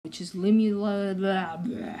which is Limulus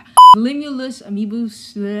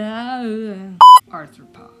amoebus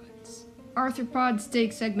arthropods. Arthropods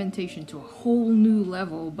take segmentation to a whole new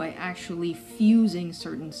level by actually fusing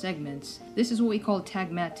certain segments. This is what we call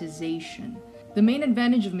tagmatization. The main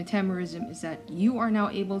advantage of metamerism is that you are now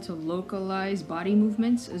able to localize body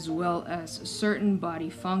movements as well as certain body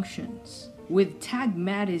functions. With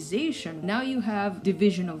tagmatization, now you have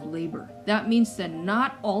division of labor. That means that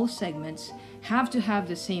not all segments have to have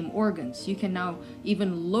the same organs. You can now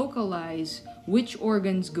even localize which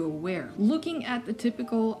organs go where. Looking at the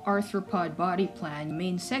typical arthropod body plan,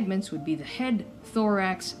 main segments would be the head,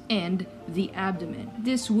 thorax, and the abdomen.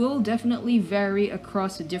 This will definitely vary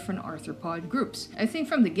across the different arthropod groups. I think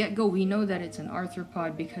from the get-go we know that it's an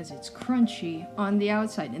arthropod because it's crunchy on the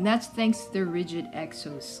outside, and that's thanks to the rigid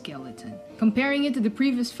exoskeleton. Comparing it to the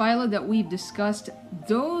previous phyla that we've discussed,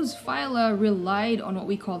 those phyla relied on what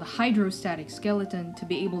we call the hydrostatic skeleton to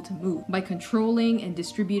be able to move. By controlling and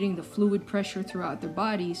distributing the fluid pressure throughout their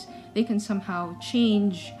bodies, they can somehow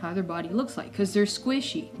change how their body looks like because they're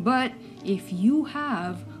squishy. But if you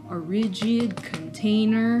have a rigid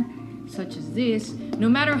container such as this, no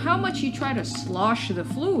matter how much you try to slosh the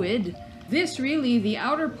fluid, the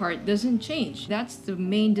outer part doesn't change. That's the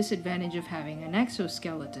main disadvantage of having an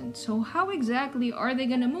exoskeleton. So how exactly are they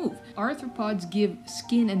gonna move? Arthropods give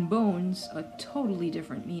skin and bones a totally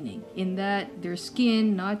different meaning, in that their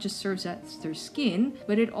skin not just serves as their skin,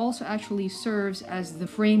 but it also actually serves as the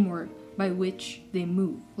framework by which they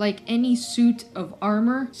move. Like any suit of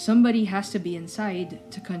armor, somebody has to be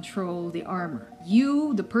inside to control the armor.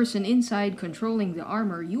 You, the person inside controlling the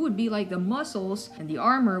armor, you would be like the muscles, and the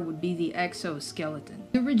armor would be the exoskeleton.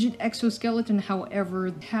 The rigid exoskeleton,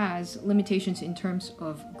 however, has limitations in terms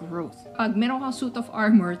of growth. Pag meron kang suit of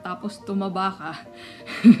armor tapos tumaba ka,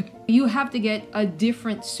 you have to get a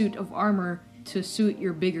different suit of armor to suit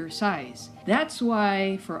your bigger size. That's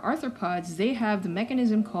why for arthropods they have the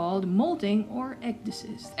mechanism called molting or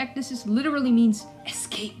ecdysis. Ecdysis literally means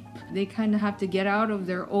escape. They kind of have to get out of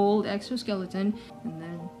their old exoskeleton and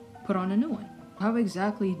then put on a new one. How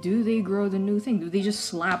exactly do they grow the new thing? Do they just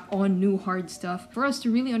slap on new hard stuff? For us to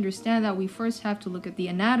really understand that, we first have to look at the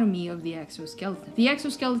anatomy of the exoskeleton. The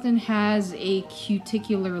exoskeleton has a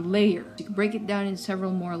cuticular layer. You can break it down in several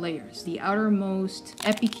more layers. The outermost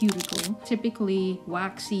epicuticle, typically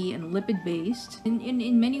waxy and lipid-based.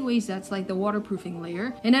 In many ways, that's like the waterproofing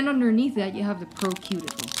layer. And then underneath that, you have the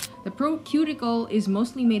procuticle. The procuticle is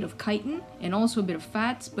mostly made of chitin and also a bit of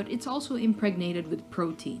fats, but it's also impregnated with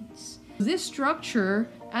proteins. This structure,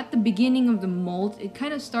 at the beginning of the molt, it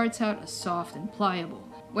kind of starts out as soft and pliable.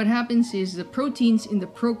 What happens is the proteins in the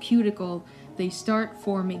procuticle, they start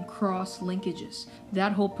forming cross linkages.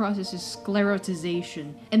 That whole process is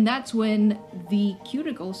sclerotization. And that's when the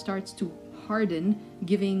cuticle starts to harden,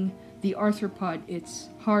 giving the arthropod its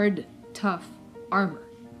hard, tough armor.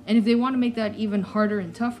 And if they want to make that even harder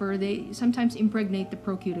and tougher, they sometimes impregnate the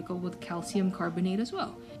procuticle with calcium carbonate as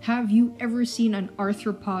well. Have you ever seen an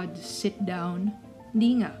arthropod sit down?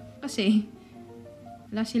 Hindi nga. Kasi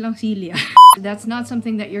wala silang silya. That's not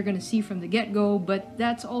something that you're gonna see from the get-go, but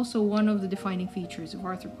that's also one of the defining features of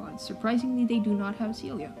arthropods. Surprisingly, they do not have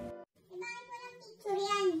cilia. Bakit walang picture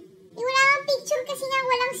yan? Wala kang picture kasi nga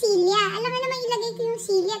walang silya. Alam nga naman ilagay ko yung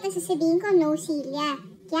silya, tapos sasabihin ko no silya.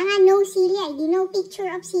 Kaya nga no silya, hindi no picture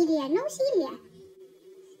of silya. No silya.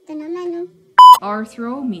 Ito naman, no?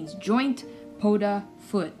 Arthro means joint, poda,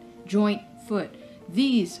 foot. Joint, foot.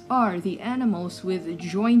 These are the animals with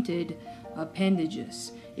jointed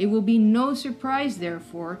appendages. It will be no surprise,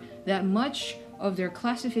 therefore, that much of their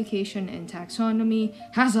classification and taxonomy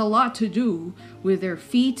has a lot to do with their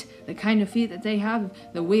feet, the kind of feet that they have,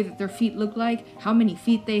 the way that their feet look like, how many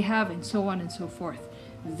feet they have, and so on and so forth.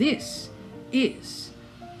 This is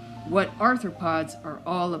what arthropods are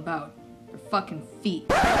all about. Their fucking feet.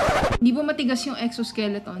 Di ba matigas yung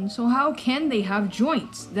exoskeleton? So how can they have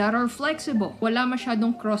joints that are flexible? Wala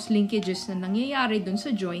masyadong cross-linkages na nangyayari dun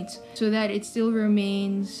sa joints so that it still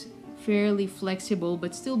remains fairly flexible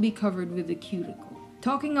but still be covered with the cuticle.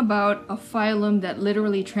 Talking about a phylum that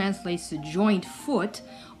literally translates to joint foot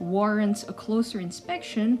warrants a closer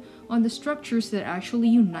inspection on the structures that actually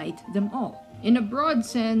unite them all. In a broad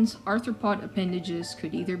sense, arthropod appendages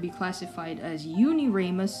could either be classified as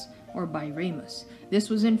uniramus or biramus.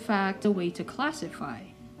 This was in fact a way to classify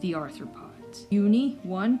the arthropods. Uni,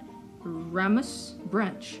 one, ramus,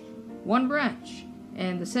 branch. One branch,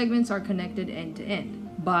 and the segments are connected end to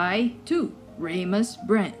end. Bi, two, ramus,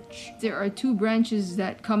 branch. There are two branches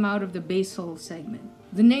that come out of the basal segment.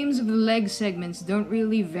 The names of the leg segments don't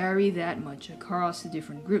really vary that much across the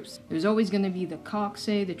different groups. There's always going to be the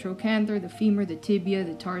coxae, the trochanter, the femur, the tibia,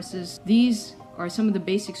 the tarsus. These are some of the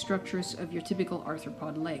basic structures of your typical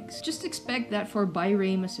arthropod legs. Just expect that for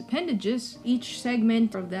biramous appendages, each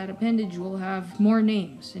segment of that appendage will have more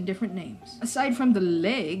names and different names. Aside from the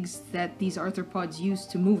legs that these arthropods use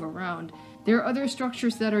to move around, there are other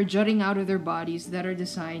structures that are jutting out of their bodies that are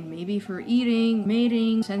designed maybe for eating,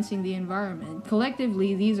 mating, sensing the environment.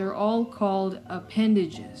 Collectively, these are all called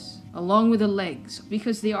appendages, along with the legs,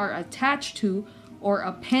 because they are attached to or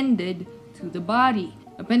appended to the body.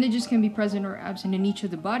 Appendages can be present or absent in each of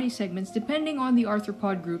the body segments depending on the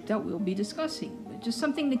arthropod group that we'll be discussing. But just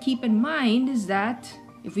something to keep in mind is that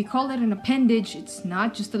if we call it an appendage, it's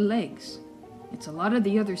not just the legs. It's a lot of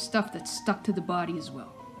the other stuff that's stuck to the body as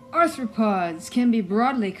well. Arthropods can be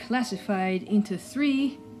broadly classified into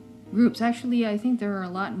 3 groups. Actually, I think there are a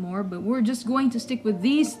lot more, but we're just going to stick with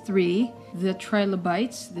these 3: the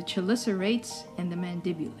Trilobites, the Chelicerates, and the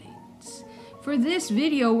Mandibulates. For this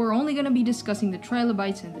video, we're only going to be discussing the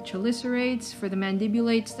Trilobites and the Chelicerates. For the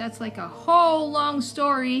Mandibulates, that's like a whole long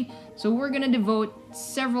story, so we're going to devote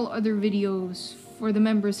several other videos for the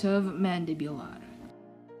members of Mandibulata.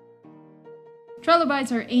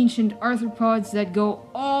 Trilobites are ancient arthropods that go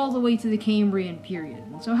all the way to the Cambrian period.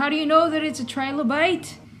 So how do you know that it's a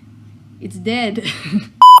trilobite? It's dead.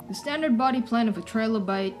 The standard body plan of a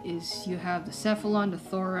trilobite is you have the cephalon, the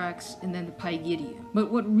thorax, and then the pygidium. But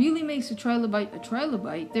what really makes a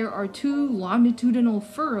trilobite, there are 2 longitudinal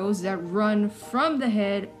furrows that run from the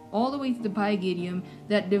head all the way to the pygidium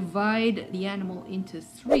that divide the animal into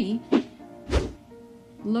 3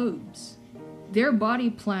 lobes. Their body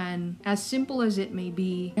plan, as simple as it may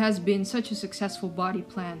be, has been such a successful body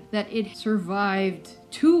plan that it survived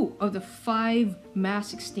 2 of the 5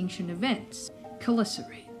 mass extinction events.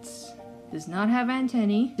 Chelicerates does not have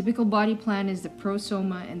antennae. Typical body plan is the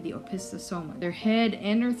prosoma and the opistosoma. Their head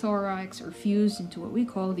and their thorax are fused into what we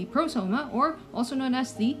call the prosoma, or also known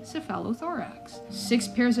as the cephalothorax. 6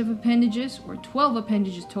 pairs of appendages, or 12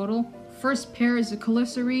 appendages total. First pair is the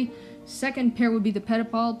chelicerae. Second pair would be the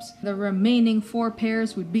pedipalps. The remaining 4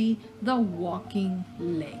 pairs would be the walking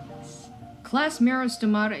legs. Class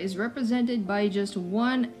Merostomata is represented by just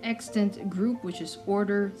 1 extant group, which is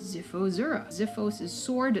order Xiphosura. Xiphos is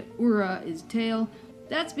sword, ura is tail.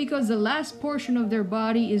 That's because the last portion of their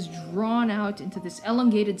body is drawn out into this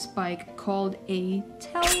elongated spike called a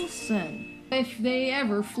TELSON. If they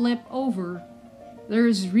ever flip over,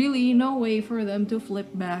 there's really no way for them to flip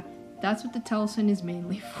back. That's what the TELSON is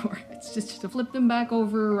mainly for. It's just to flip them back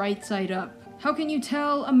over right side up. How can you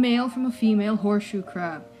tell a male from a female horseshoe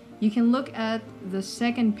crab? You can look at the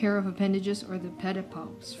second pair of appendages or the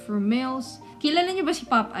pedipalps. For males, kilala niyo ba si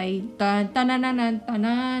Popeye?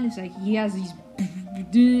 Tan-tan-nan-nan-tan-nan. It's like he has these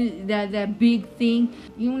that big thing.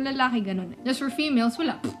 Yung lalaki ganun. Just for females,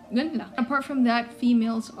 wala. Ganun lang. Apart from that,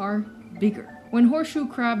 females are bigger. When horseshoe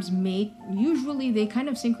crabs mate, usually they kind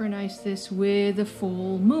of synchronize this with the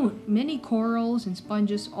full moon. Many corals and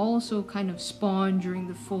sponges also kind of spawn during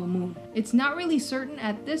the full moon. It's not really certain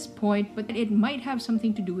at this point, but it might have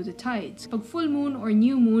something to do with the tides. Pag full moon or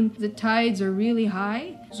new moon, the tides are really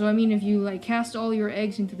high. So I mean, if you like cast all your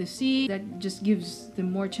eggs into the sea, that just gives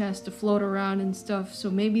them more chance to float around and stuff. So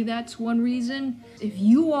maybe that's one reason. If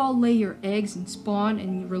you all lay your eggs and spawn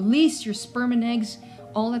and you release your sperm and eggs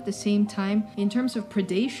all at the same time, in terms of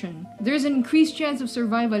predation, there's an increased chance of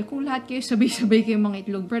survival kung lahat kayo sabay-sabay kayong mga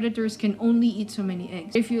itlog. Predators can only eat so many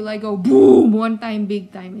eggs. If you like go boom, one time,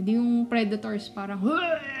 big time, hindi yung predators parang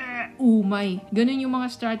oh my. Ganun yung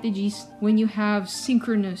mga strategies when you have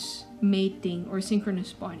synchronous mating or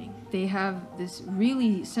synchronous spawning. They have this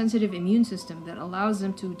really sensitive immune system that allows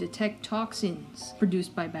them to detect toxins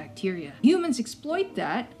produced by bacteria. Humans exploit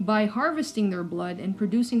that by harvesting their blood and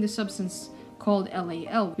producing the substance called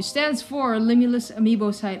LAL, which stands for Limulus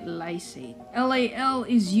amoebocyte lysate. LAL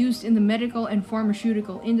is used in the medical and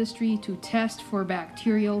pharmaceutical industry to test for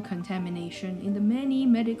bacterial contamination in the many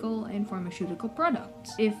medical and pharmaceutical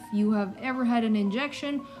products. If you have ever had an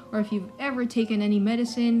injection or if you've ever taken any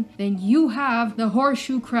medicine, then you have the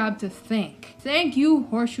horseshoe crab to thank. Thank you,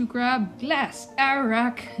 horseshoe crab. Glass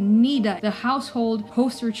Arachnida, the household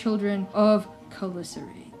poster children of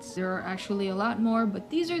Chelicerates. There are actually a lot more, but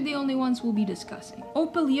these are the only ones we'll be discussing.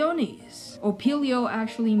 Opiliones. Opilio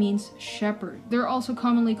actually means shepherd. They're also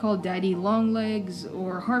commonly called daddy longlegs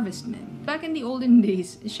or harvestmen. Back in the olden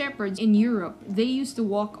days, shepherds in Europe, they used to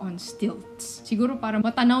walk on stilts. Siguro para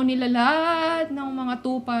matanaw nila lahat ng mga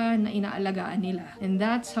tupa na inaalagaan nila. And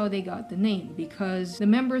that's how they got the name, because the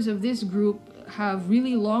members of this group have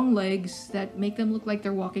really long legs that make them look like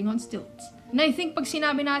they're walking on stilts. And I think pag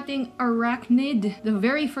sinabi nating arachnid, the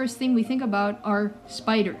very first thing we think about are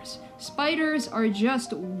spiders. Spiders are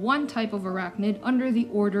just one type of arachnid under the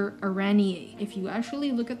order Arachnidae. If you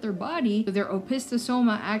actually look at their body, their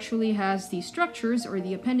opistosoma actually has the structures or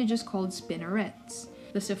the appendages called spinnerets.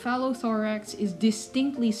 The cephalothorax is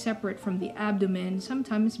distinctly separate from the abdomen,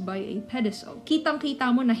 sometimes by a pedicel.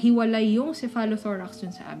 Kitang-kita mo na hiwalay yung cephalothorax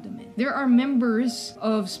dun sa abdomen. There are members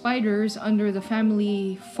of spiders under the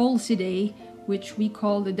family Pholcidae, which we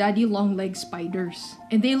call the daddy long leg spiders.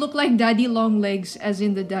 And they look like daddy long legs, as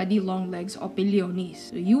in the daddy long legs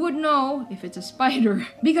opiliones. So you would know if it's a spider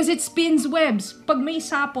because it spins webs. Pag may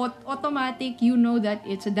sapot, automatic you know that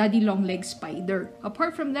it's a daddy long leg spider.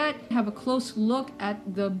 Apart from that, have a close look at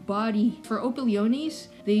the body. For opiliones,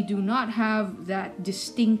 they do not have that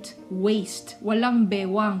distinct waist. Walang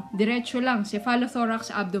bewang. Diretso lang.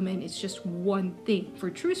 Cephalothorax, abdomen. It's just one thing.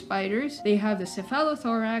 For true spiders, they have the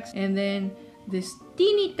cephalothorax and then this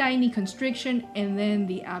teeny tiny constriction and then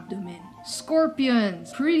the abdomen.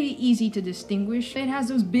 Scorpions, pretty easy to distinguish. It has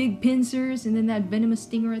those big pincers and then that venomous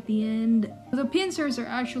stinger at the end. The pincers are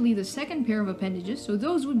actually the second pair of appendages, so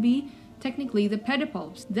those would be technically the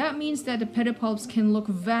pedipalps. That means that the pedipalps can look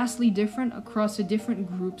vastly different across the different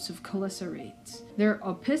groups of chelicerates. Their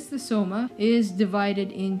opistosoma is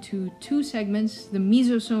divided into two segments, the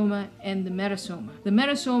mesosoma and the metasoma. The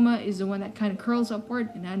metasoma is the one that kind of curls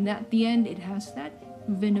upward, and at the end it has that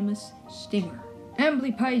venomous stinger.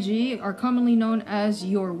 Amblypygae are commonly known as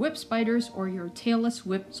your whip spiders or your tailless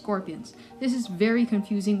whip scorpions. This is very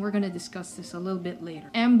confusing. We're going to discuss this a little bit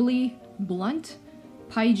later. Ambly, blunt.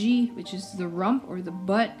 Pygae, which is the rump or the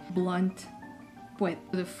butt, blunt, pwet.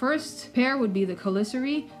 The first pair would be the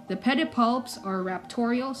chelicerae. The pedipalps are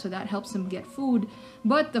raptorial, so that helps them get food.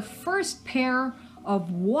 But the first pair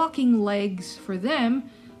of walking legs for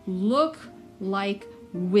them look like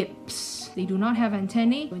whips. They do not have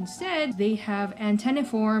antennae. Instead, they have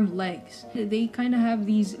antenniform legs. They kind of have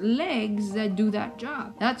these legs that do that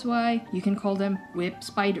job. That's why you can call them whip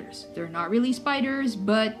spiders. They're not really spiders,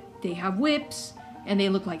 but they have whips. And they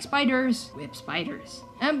look like spiders, whip spiders.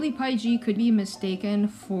 Amblypygae could be mistaken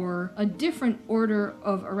for a different order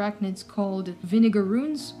of arachnids called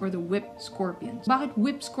vinegaroons or the whip scorpions. Bakit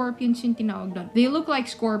whip scorpions yung tinawag doon? They look like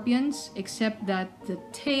scorpions except that the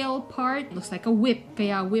tail part looks like a whip,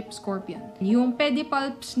 kaya whip scorpion. Yung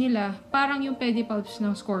pedipalps nila, parang yung pedipalps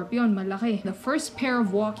ng scorpion, malaki. The first pair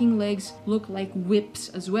of walking legs look like whips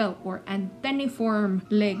as well, or antenniform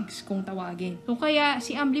legs kung tawagin. So kaya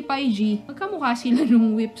si Amblypygae, magkamukha sila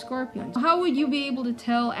ng whip scorpion. So how would you be able to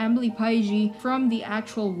tell Amblypygae from the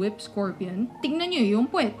actual whip scorpion? Tingnan nyo yung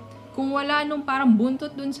puwet. Kung wala nung parang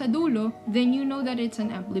buntot dun sa dulo, then you know that it's an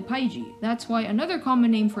Amblypygae. That's why another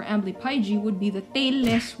common name for Amblypygae would be the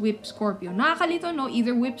tailless whip scorpion. Nakakalito, no?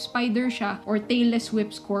 Either whip spider siya or tailless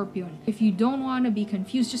whip scorpion. If you don't want to be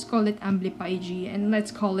confused, just call it Amblypygae and let's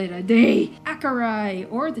call it a day. Acari,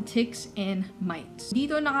 or the ticks and mites.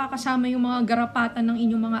 Dito nakakasama yung mga garapatan ng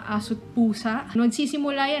inyong mga aso't pusa.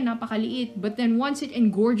 Nagsisimula yan, napakaliit. But then once it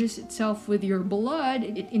engorges itself with your blood,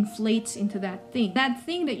 it inflates into that thing. That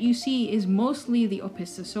thing that you see is mostly the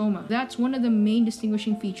opistosoma. That's one of the main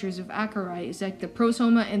distinguishing features of acari, is that the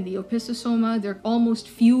prosoma and the opistosoma, they're almost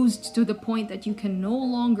fused to the point that you can no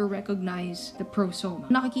longer recognize the prosoma.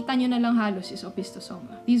 Nakikita nyo na lang halos is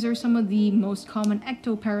opistosoma. These are some of the most common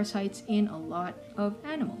ectoparasites in a lot of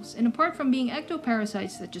animals. And apart from being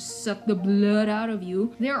ectoparasites that just suck the blood out of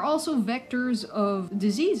you, they're also vectors of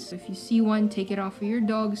disease. If you see one, take it off of your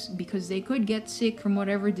dogs because they could get sick from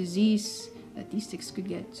whatever disease that these ticks could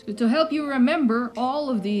get. So to help you remember all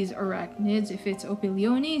of these arachnids, if it's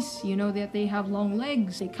opiliones, you know that they have long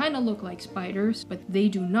legs. They kind of look like spiders, but they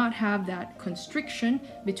do not have that constriction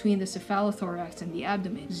between the cephalothorax and the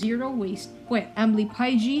abdomen. Zero waist, pwet.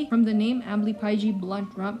 Amblypygae, from the name Amblypygae,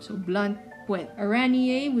 blunt rump, so blunt, pwet.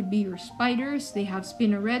 Arachnidae would be your spiders. They have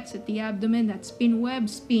spinnerets at the abdomen, that spin web,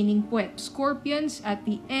 spinning pwet. Scorpions, at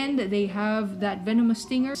the end, they have that venomous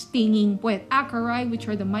stinger, stinging pwet. Acari, which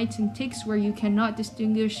are the mites and ticks, where you cannot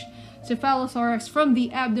distinguish cephalothorax from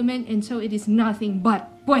the abdomen, and so it is nothing but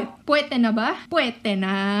pwet. Pwete na ba? Pwete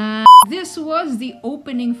na! This was the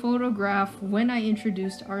opening photograph when I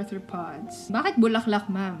introduced arthropods. Bakit bulaklak,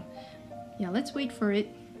 ma'am? Yeah, let's wait for it.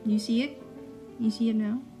 You see it? You see it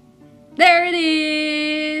now? There it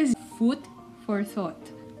is! Food for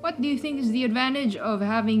thought. What do you think is the advantage of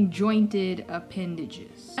having jointed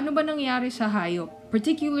appendages? Ano ba nangyari sa hayop,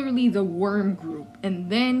 particularly the worm group,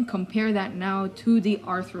 and then compare that now to the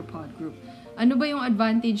arthropod group? Ano ba yung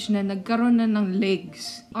advantage na nagkaroon na ng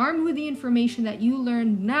legs? Armed with the information that you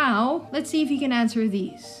learned now, let's see if you can answer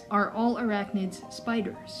these. Are all arachnids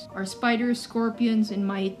spiders? Are spiders scorpions and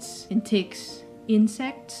mites and ticks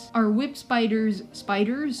insects? Are whip spiders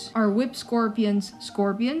spiders? Are whip scorpions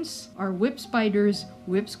scorpions? Are whip spiders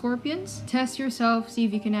whip scorpions? Test yourself, see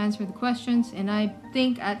if you can answer the questions, and I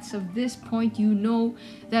think as of this point you know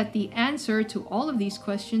that the answer to all of these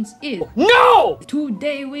questions is No!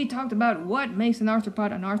 Today we talked about what makes an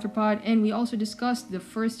arthropod, and we also discussed the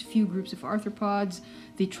first few groups of arthropods,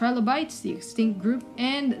 the Trilobites, the extinct group,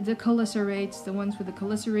 and the Chelicerates, the ones with the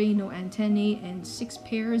chelicerae, no antennae, and 6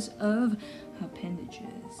 pairs of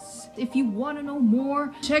appendages. If you want to know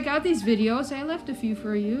more, check out these videos. I left a few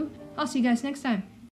for you. I'll see you guys next time.